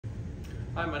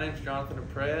Hi, my name is Jonathan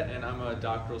Aprea, and I'm a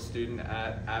doctoral student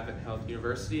at Advent Health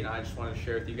University, and I just wanted to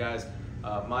share with you guys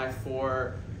my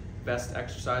 4 best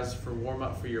exercises for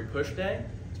warm-up for your push day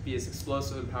to be as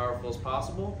explosive and powerful as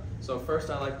possible. So first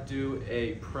I like to do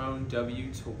a prone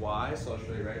W to Y, so I'll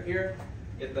show you right here.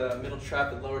 Get the middle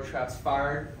trap and lower traps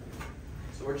fired.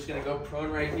 So we're just going to go prone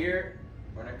right here.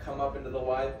 We're going to come up into the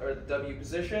Y or the W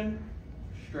position,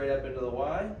 straight up into the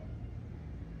Y,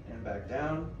 and back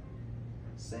down.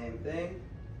 Same thing.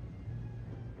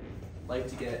 Like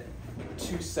to get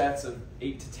 2 sets of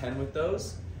 8 to 10 with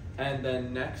those. And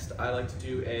then next I like to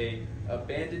do a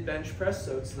banded bench press,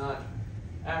 so it's not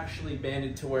actually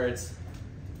banded to where it's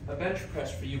a bench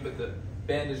press for you, but the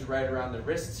band is right around the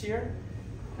wrists here.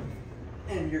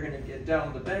 And you're gonna get down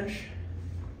on the bench,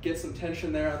 get some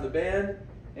tension there on the band,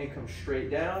 and come straight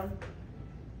down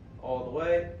all the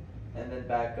way, and then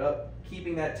back up,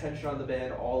 keeping that tension on the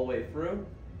band all the way through.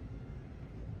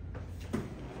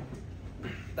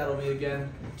 That'll be,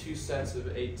 again, 2 sets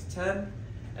of 8 to 10.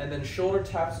 And then shoulder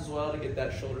taps as well to get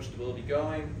that shoulder stability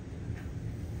going.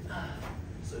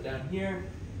 So down here,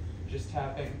 just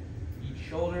tapping each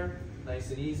shoulder,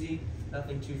 nice and easy,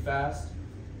 nothing too fast.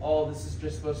 All this is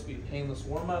just supposed to be painless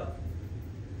warm-up.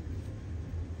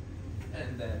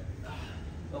 And then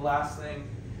the last thing,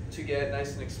 to get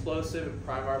nice and explosive and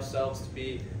prime ourselves to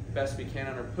be the best we can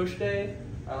on our push day,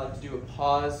 I like to do a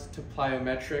pause to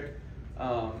plyometric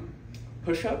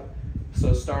push-up.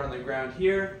 So start on the ground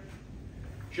here.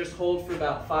 Just hold for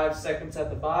about 5 seconds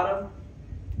at the bottom.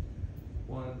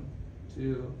 1,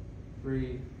 2,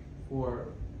 3, 4,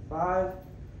 5.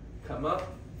 Come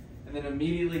up, and then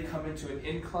immediately come into an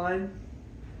incline.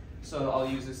 So I'll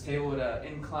use this table to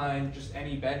incline just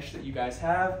any bench that you guys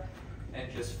have,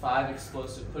 and just 5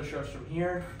 explosive push-ups from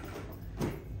here.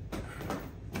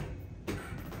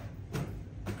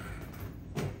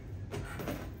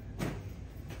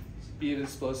 Be as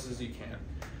explosive as you can.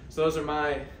 So those are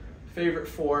my favorite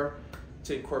 4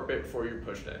 to incorporate for your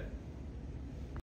push day.